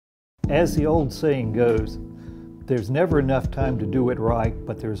As the old saying goes, there's never enough time to do it right,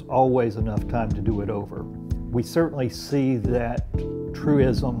 but there's always enough time to do it over. We certainly see that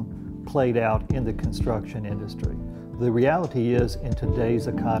truism played out in the construction industry. The reality is, in today's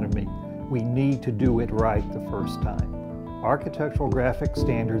economy, we need to do it right the first time. Architectural graphic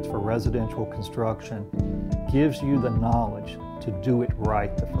standards for residential construction gives you the knowledge to do it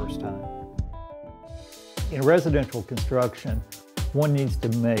right the first time. In residential construction, one needs to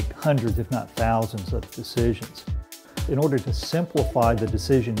make hundreds, if not thousands, of decisions. In order to simplify the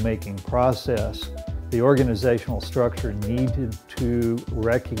decision-making process, the organizational structure needed to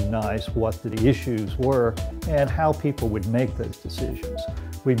recognize what the issues were and how people would make those decisions.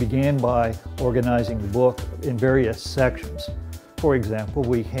 We began by organizing the book in various sections. For example,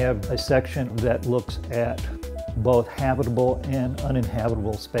 we have a section that looks at both habitable and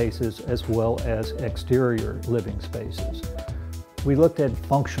uninhabitable spaces as well as exterior living spaces. We looked at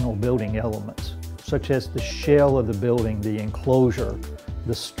functional building elements, such as the shell of the building, the enclosure,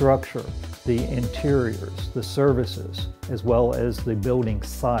 the structure, the interiors, the services, as well as the building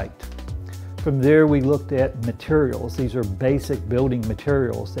site. From there, we looked at materials. These are basic building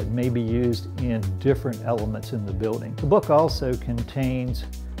materials that may be used in different elements in the building. The book also contains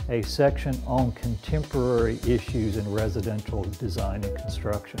a section on contemporary issues in residential design and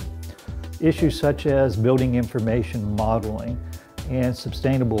construction. Issues such as building information modeling and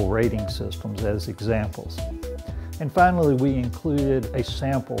sustainable rating systems as examples. And finally, we included a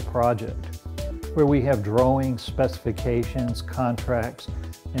sample project where we have drawings, specifications, contracts,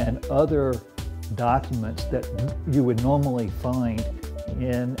 and other documents that you would normally find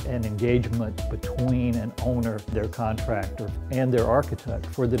in an engagement between an owner, their contractor, and their architect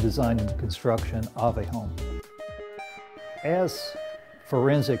for the design and construction of a home. As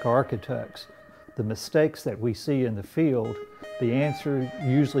forensic architects, the mistakes that we see in the field, the answer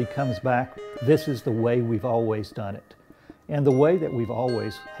usually comes back, this is the way we've always done it. And the way that we've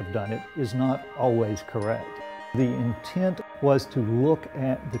always have done it is not always correct. The intent was to look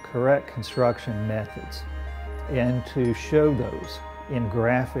at the correct construction methods and to show those in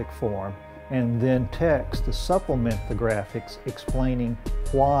graphic form, and then text to supplement the graphics explaining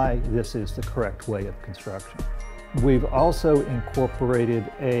why this is the correct way of construction. We've also incorporated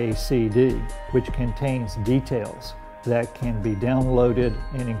a CD which contains details that can be downloaded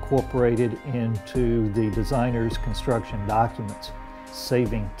and incorporated into the designer's construction documents,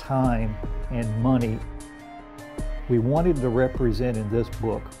 saving time and money. We wanted to represent in this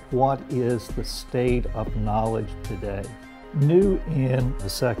book what is the state of knowledge today. New in the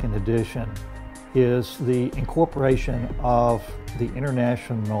second edition is the incorporation of the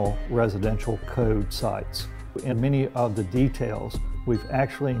International Residential Code sites. In many of the details, we've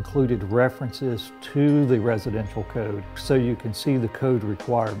actually included references to the residential code so you can see the code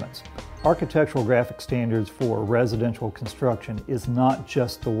requirements. Architectural graphic standards for residential construction is not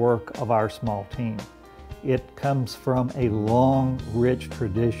just the work of our small team. It comes from a long, rich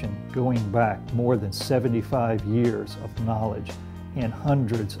tradition going back more than 75 years of knowledge and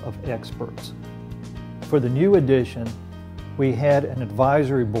hundreds of experts. For the new edition, we had an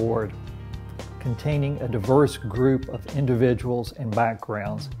advisory board containing a diverse group of individuals and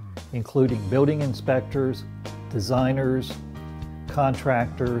backgrounds, including building inspectors, designers,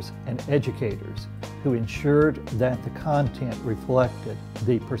 contractors, and educators, who ensured that the content reflected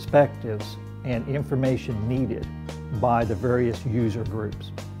the perspectives and information needed by the various user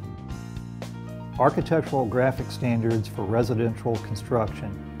groups. Architectural graphic standards for residential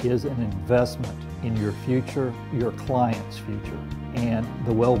construction is an investment in your future, your client's future, and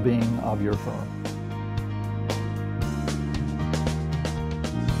the well-being of your firm.